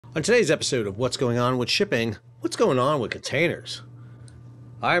On today's episode of What's Going On with Shipping, what's going on with containers?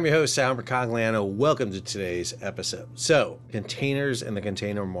 I'm your host, Sal Mercogliano. Welcome to today's episode. So, containers and the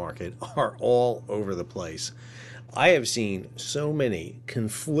container market are all over the place. I have seen so many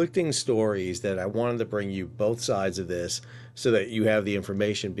conflicting stories that I wanted to bring you both sides of this so that you have the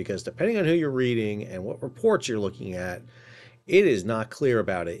information, because depending on who you're reading and what reports you're looking at, it is not clear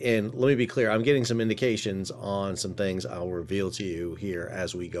about it. And let me be clear, I'm getting some indications on some things I'll reveal to you here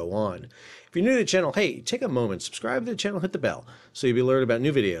as we go on. If you're new to the channel, hey, take a moment, subscribe to the channel, hit the bell so you'll be alerted about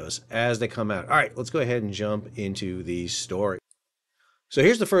new videos as they come out. All right, let's go ahead and jump into these stories. So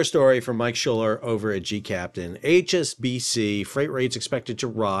here's the first story from Mike Schuller over at G-Captain. HSBC, freight rates expected to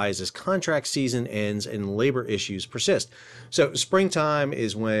rise as contract season ends and labor issues persist. So springtime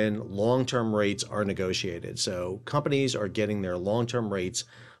is when long-term rates are negotiated. So companies are getting their long-term rates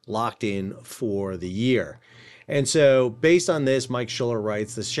locked in for the year. And so based on this, Mike Schuller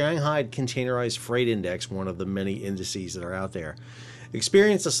writes, the Shanghai Containerized Freight Index, one of the many indices that are out there,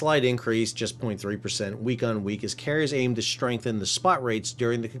 experienced a slight increase, just 0.3% week on week, as carriers aim to strengthen the spot rates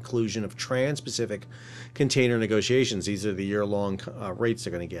during the conclusion of trans-Pacific container negotiations. These are the year-long rates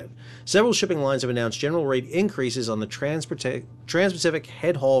they're going to get. Several shipping lines have announced general rate increases on the trans-Pacific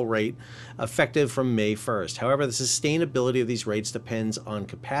head haul rate effective from May 1st. However, the sustainability of these rates depends on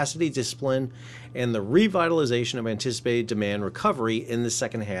capacity discipline and the revitalization of anticipated demand recovery in the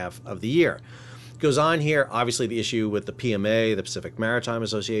second half of the year. Goes on here, obviously the issue with the PMA, the Pacific Maritime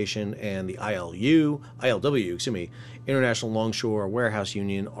Association, and the ILW, International Longshore Warehouse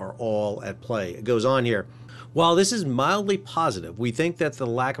Union are all at play. It goes on here. While this is mildly positive, we think that the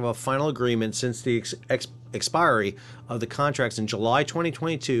lack of a final agreement since the expiry of the contracts in July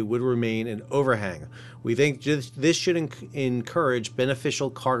 2022 would remain an overhang. We think this should encourage beneficial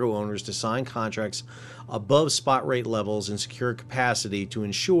cargo owners to sign contracts above spot rate levels and secure capacity to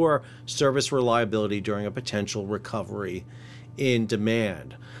ensure service reliability during a potential recovery in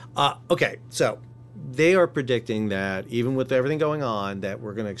demand. Okay, so they are predicting that even with everything going on, that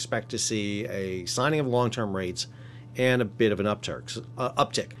we're going to expect to see a signing of long-term rates and a bit of an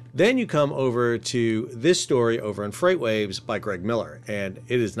uptick. Then you come over to this story over on FreightWaves by Greg Miller, and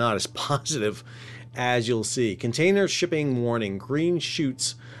it is not as positive as you'll see. Container shipping warning, green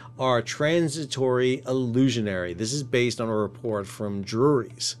shoots are transitory, illusionary. This is based on a report from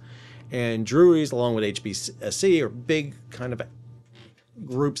Drewry's. And Drewry's, along with HSBC, are big kind of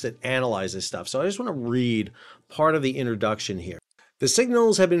groups that analyze this stuff. So I just want to read part of the introduction here. The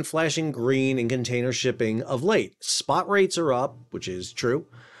signals have been flashing green in container shipping of late. Spot rates are up, which is true.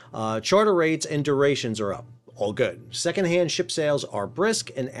 Charter rates and durations are up. All good. Secondhand ship sales are brisk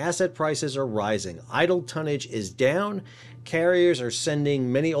and asset prices are rising. Idle tonnage is down. Carriers are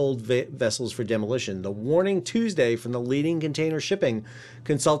sending many old vessels for demolition. The warning Tuesday from the leading container shipping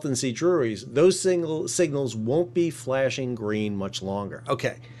consultancy Drewry's, those signals won't be flashing green much longer.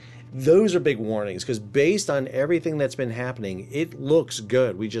 Okay, those are big warnings because based on everything that's been happening, it looks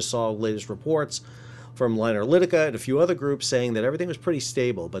good. We just saw latest reports from Liner-Lytica and a few other groups saying that everything was pretty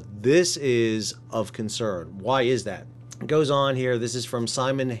stable, but this is of concern. Why is that? It goes on here. This is from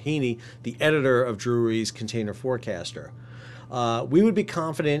Simon Heaney, the editor of Drewry's Container Forecaster. We would be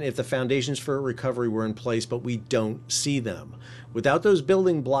confident if the foundations for recovery were in place, but we don't see them. Without those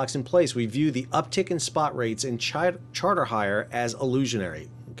building blocks in place, we view the uptick in spot rates and charter hire as illusionary.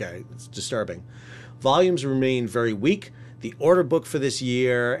 Okay, it's disturbing. Volumes remain very weak. The order book for this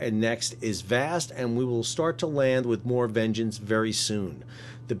year and next is vast, and we will start to land with more vengeance very soon.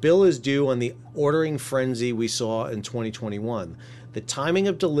 The bill is due on the ordering frenzy we saw in 2021. The timing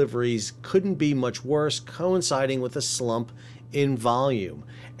of deliveries couldn't be much worse, coinciding with a slump in volume.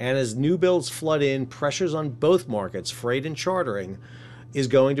 And as new builds flood in, pressures on both markets, freight and chartering, is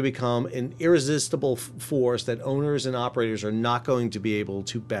going to become an irresistible force that owners and operators are not going to be able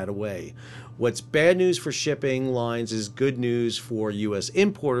to bat away. What's bad news for shipping lines is good news for U.S.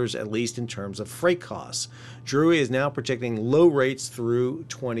 importers, at least in terms of freight costs. Drewry is now predicting low rates through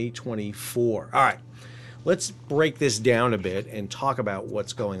 2024. All right, let's break this down a bit and talk about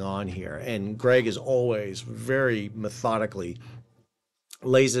what's going on here. And Greg, is always very methodically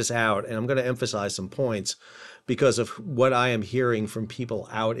lays this out, and I'm going to emphasize some points because of what I am hearing from people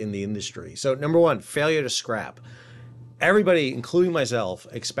out in the industry. So number one, failure to scrap. Everybody, including myself,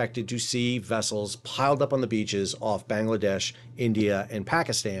 expected to see vessels piled up on the beaches off Bangladesh, India, and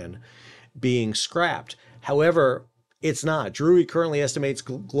Pakistan being scrapped. However, It's not. Drewry currently estimates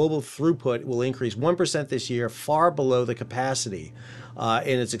global throughput will increase 1% this year, far below the capacity.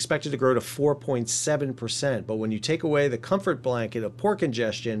 And it's expected to grow to 4.7%. But when you take away the comfort blanket of port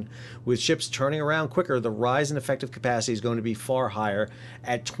congestion, with ships turning around quicker, the rise in effective capacity is going to be far higher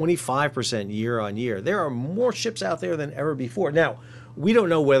at 25% year on year. There are more ships out there than ever before. Now, we don't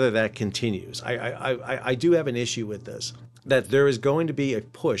know whether that continues. I do have an issue with this, that there is going to be a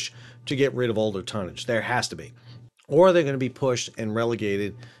push to get rid of older tonnage. There has to be. Or they're going to be pushed and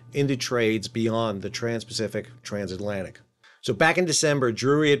relegated into trades beyond the Trans-Pacific, Transatlantic. So back in December,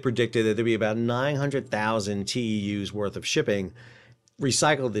 Drewry had predicted that there'd be about 900,000 TEUs worth of shipping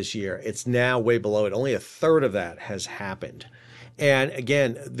recycled this year. It's now way below it. Only a third of that has happened. And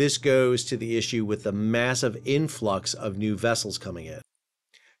again, this goes to the issue with the massive influx of new vessels coming in.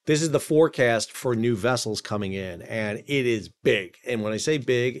 This is the forecast for new vessels coming in, and it is big. And when I say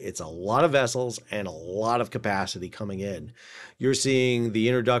big, it's a lot of vessels and a lot of capacity coming in. You're seeing the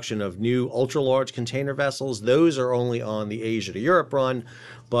introduction of new ultra-large container vessels. Those are only on the Asia to Europe run,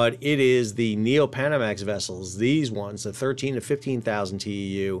 but it is the Neo-Panamax vessels, these ones, the 13 to 15,000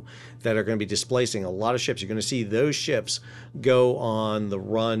 TEU, that are going to be displacing a lot of ships. You're going to see those ships go on the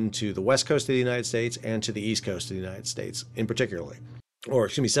run to the west coast of the United States and to the east coast of the United States in particular. Or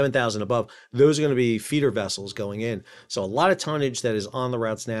excuse me, 7,000 above, those are going to be feeder vessels going in. So a lot of tonnage that is on the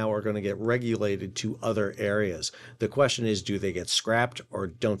routes now are going to get regulated to other areas. The question is, do they get scrapped or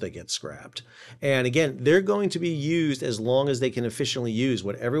don't they get scrapped? And again, they're going to be used as long as they can efficiently use.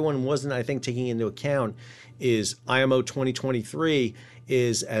 What everyone wasn't, I think, taking into account is IMO 2023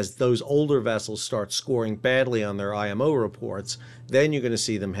 is as those older vessels start scoring badly on their IMO reports, then you're going to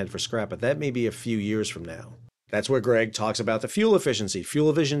see them head for scrap. But that may be a few years from now. That's where Greg talks about the fuel efficiency. Fuel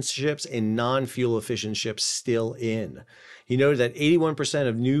efficient ships and non-fuel efficient ships still in. He noted that 81%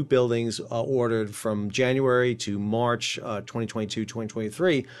 of new buildings ordered from January to March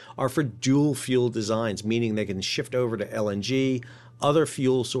 2022-2023 are for dual fuel designs, meaning they can shift over to LNG, other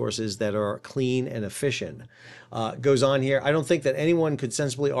fuel sources that are clean and efficient. Goes on here, I don't think that anyone could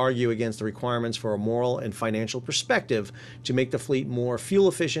sensibly argue against the requirements for a moral and financial perspective to make the fleet more fuel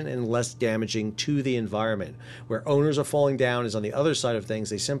efficient and less damaging to the environment. Where owners are falling down is on the other side of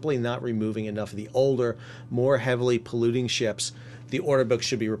things. They're simply not removing enough of the older, more heavily polluting ships the order book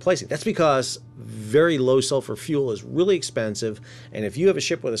should be replacing. That's because very low sulfur fuel is really expensive, and if you have a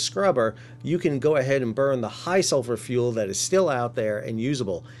ship with a scrubber, you can go ahead and burn the high sulfur fuel that is still out there and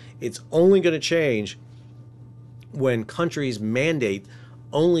usable. It's only going to change when countries mandate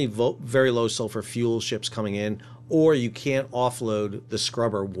only very low sulfur fuel ships coming in, or you can't offload the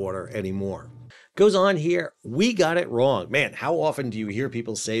scrubber water anymore. Goes on here, we got it wrong. Man, how often do you hear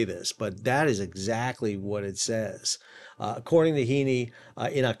people say this? But that is exactly what it says. According to Heaney,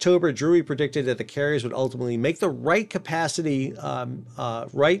 in October, Drewry predicted that the carriers would ultimately make the right capacity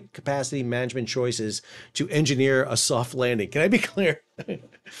management choices to engineer a soft landing. Can I be clear?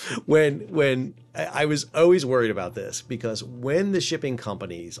 when I was always worried about this, because when the shipping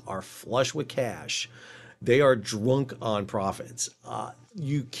companies are flush with cash, they are drunk on profits.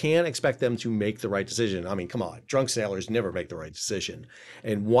 You can't expect them to make the right decision. I mean, come on, drunk sailors never make the right decision.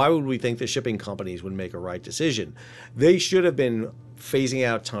 And why would we think the shipping companies would make a right decision? They should have been phasing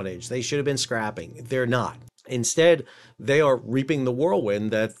out tonnage. They should have been scrapping. They're not. Instead, they are reaping the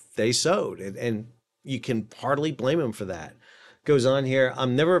whirlwind that they sowed. And you can hardly blame them for that. Goes on here,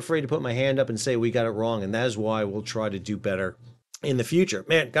 I'm never afraid to put my hand up and say we got it wrong. And that is why we'll try to do better in the future.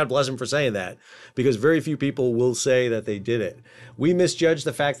 Man, God bless him for saying that, because very few people will say that they did it. We misjudged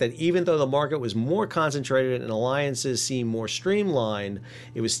the fact that even though the market was more concentrated and alliances seemed more streamlined,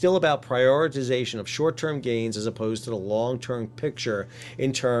 it was still about prioritization of short-term gains as opposed to the long-term picture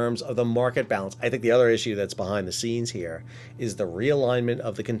in terms of the market balance. I think the other issue that's behind the scenes here is the realignment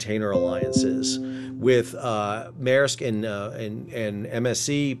of the container alliances, with Maersk and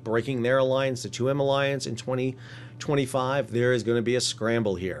MSC breaking their alliance, the 2M alliance in 2025, there is going to be a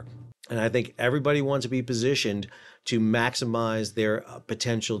scramble here. And I think everybody wants to be positioned to maximize their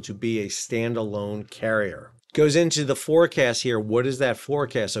potential to be a standalone carrier. Goes into the forecast here. What is that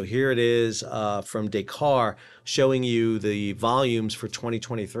forecast? So here it is from Descartes, showing you the volumes for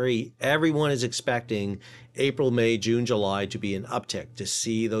 2023. Everyone is expecting April, May, June, July to be an uptick, to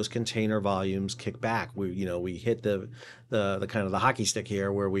see those container volumes kick back. We hit the kind of the hockey stick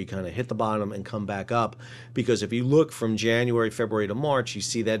here, where we kind of hit the bottom and come back up. Because if you look from January, February to March, you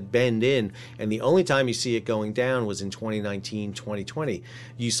see that bend in, and the only time you see it going down was in 2019, 2020.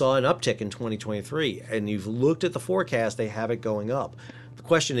 You saw an uptick in 2023, and you've looked at the forecast, they have it going up. The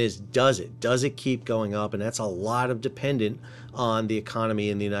question is, does it? Does it keep going up? And that's a lot of dependent on the economy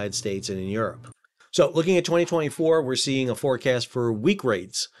in the United States and in Europe. So looking at 2024, we're seeing a forecast for weak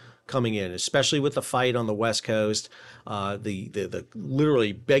rates coming in, especially with the fight on the West Coast, the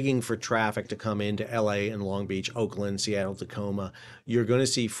literally begging for traffic to come into LA and Long Beach, Oakland, Seattle, Tacoma. You're going to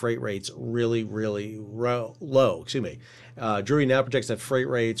see freight rates really, really low. Excuse me. Drury now projects that freight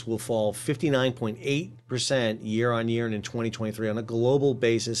rates will fall 59.8% year on year, and in 2023 on a global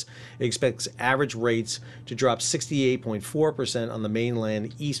basis, it expects average rates to drop 68.4% on the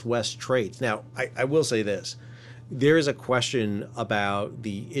mainland east-west trades. Now, I will say this. There is a question about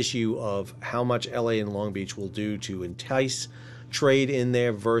the issue of how much LA and Long Beach will do to entice trade in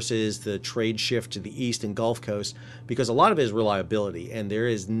there versus the trade shift to the East and Gulf Coast, because a lot of it is reliability. And there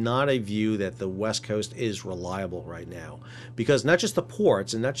is not a view that the West Coast is reliable right now, because not just the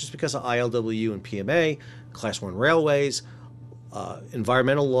ports and not just because of ILWU and PMA, Class 1 railways,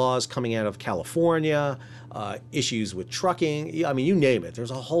 environmental laws coming out of California, issues with trucking. I mean, you name it.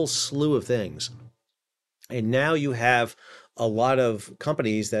 There's a whole slew of things. And now you have a lot of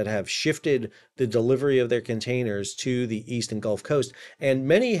companies that have shifted the delivery of their containers to the East and Gulf Coast. And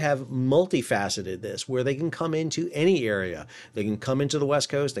many have multifaceted this, where they can come into any area. They can come into the West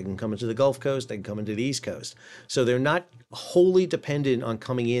Coast, they can come into the Gulf Coast, they can come into the East Coast. So they're not wholly dependent on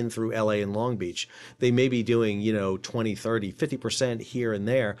coming in through LA and Long Beach. They may be doing, 20, 30, 50% here and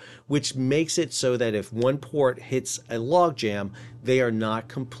there, which makes it so that if one port hits a logjam, they are not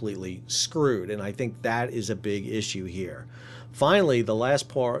completely screwed. And I think that is a big issue here. Finally, the last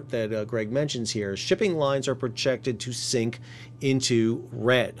part that Greg mentions here, shipping lines are projected to sink into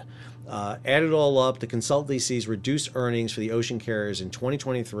red. Add it all up, the consultancy sees reduced earnings for the ocean carriers in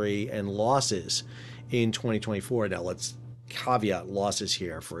 2023 and losses in 2024. Now, let's caveat losses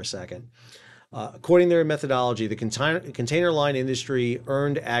here for a second. According to their methodology, the container line industry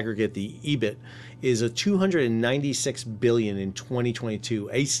earned aggregate, the EBIT, is a $296 billion in 2022,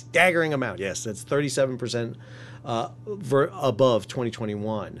 a staggering amount. Yes, that's 37% above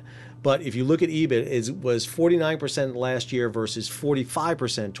 2021. But if you look at EBIT, it was 49% last year versus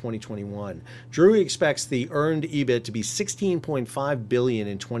 45% 2021. Drury expects the earned EBIT to be $16.5 billion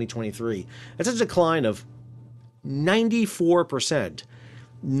in 2023. That's a decline of 94%.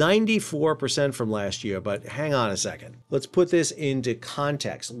 94% from last year, but hang on a second. Let's put this into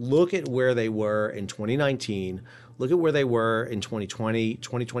context. Look at where they were in 2019. Look at where they were in 2020,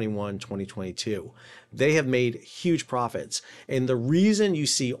 2021, 2022. They have made huge profits. And the reason you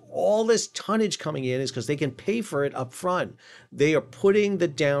see all this tonnage coming in is because they can pay for it up front. They are putting the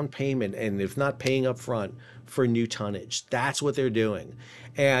down payment, and if not paying up front, for new tonnage. That's what they're doing.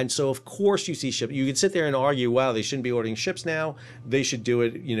 And so, of course, you see ships. You can sit there and argue, wow, they shouldn't be ordering ships now. They should do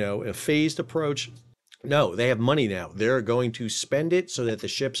it, a phased approach. No, they have money now. They're going to spend it so that the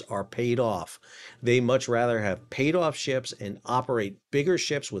ships are paid off. They much rather have paid off ships and operate bigger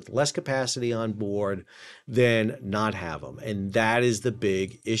ships with less capacity on board than not have them. And that is the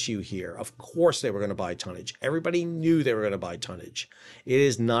big issue here. Of course, they were going to buy tonnage. Everybody knew they were going to buy tonnage. It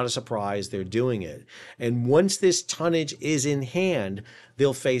is not a surprise they're doing it. And once this tonnage is in hand,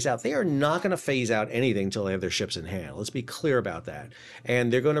 they'll phase out. They are not going to phase out anything until they have their ships in hand. Let's be clear about that.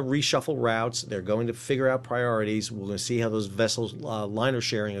 And they're going to reshuffle routes. They're going to figure out priorities. We're going to see how those vessels liner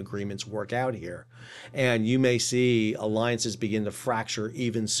sharing agreements work out here. And you may see alliances begin to fracture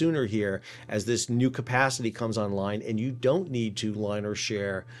even sooner here as this new capacity comes online, and you don't need to liner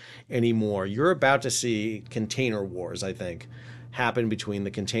share anymore. You're about to see container wars, I think, happen between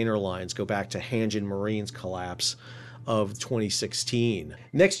the container lines. Go back to Hanjin Marine's collapse of 2016.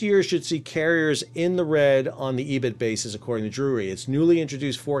 Next year should see carriers in the red on the EBIT basis, according to Drury. Its newly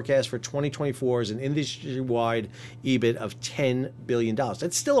introduced forecast for 2024 is an industry-wide EBIT of $10 billion.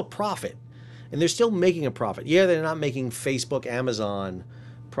 That's still a profit, and they're still making a profit. Yeah, they're not making Facebook, Amazon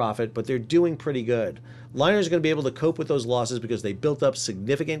profit, but they're doing pretty good. Liners are going to be able to cope with those losses because they built up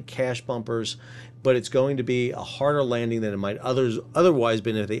significant cash bumpers, but it's going to be a harder landing than it might otherwise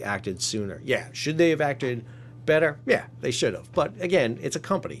been if they acted sooner. Yeah, should they have acted better? Yeah, they should have. But again, it's a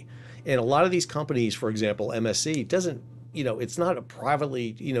company. And a lot of these companies, for example, MSC, doesn't, it's not a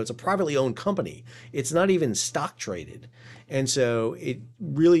privately, it's a privately owned company. It's not even stock traded. And so it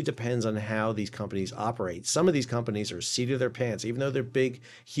really depends on how these companies operate. Some of these companies are seat of their pants, even though they're big,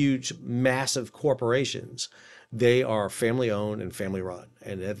 huge, massive corporations. They are family owned and family run.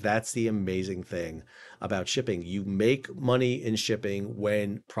 And that's the amazing thing about shipping. You make money in shipping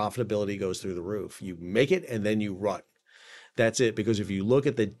when profitability goes through the roof. You make it and then you run. That's it. Because if you look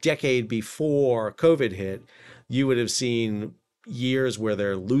at the decade before COVID hit, you would have seen years where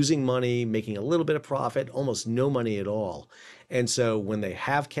they're losing money, making a little bit of profit, almost no money at all. And so when they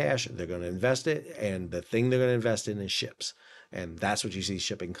have cash, they're going to invest it. And the thing they're going to invest in is ships. And that's what you see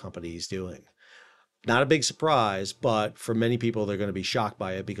shipping companies doing. Not a big surprise, but for many people, they're going to be shocked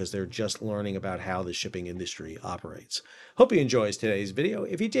by it because they're just learning about how the shipping industry operates. Hope you enjoyed today's video.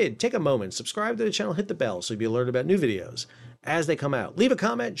 If you did, take a moment, subscribe to the channel, hit the bell so you'll be alerted about new videos as they come out. Leave a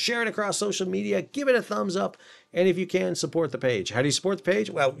comment, share it across social media, give it a thumbs up, and if you can, support the page. How do you support the page?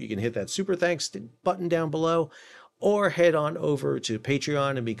 Well, you can hit that super thanks button down below, or head on over to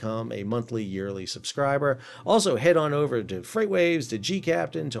Patreon and become a monthly, yearly subscriber. Also, head on over to FreightWaves, to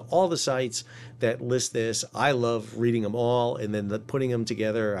GCaptain, to all the sites that list this. I love reading them all and then putting them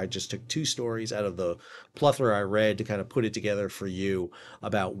together. I just took 2 stories out of the plethora I read to kind of put it together for you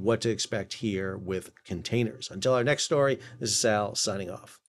about what to expect here with containers. Until our next story, this is Sal signing off.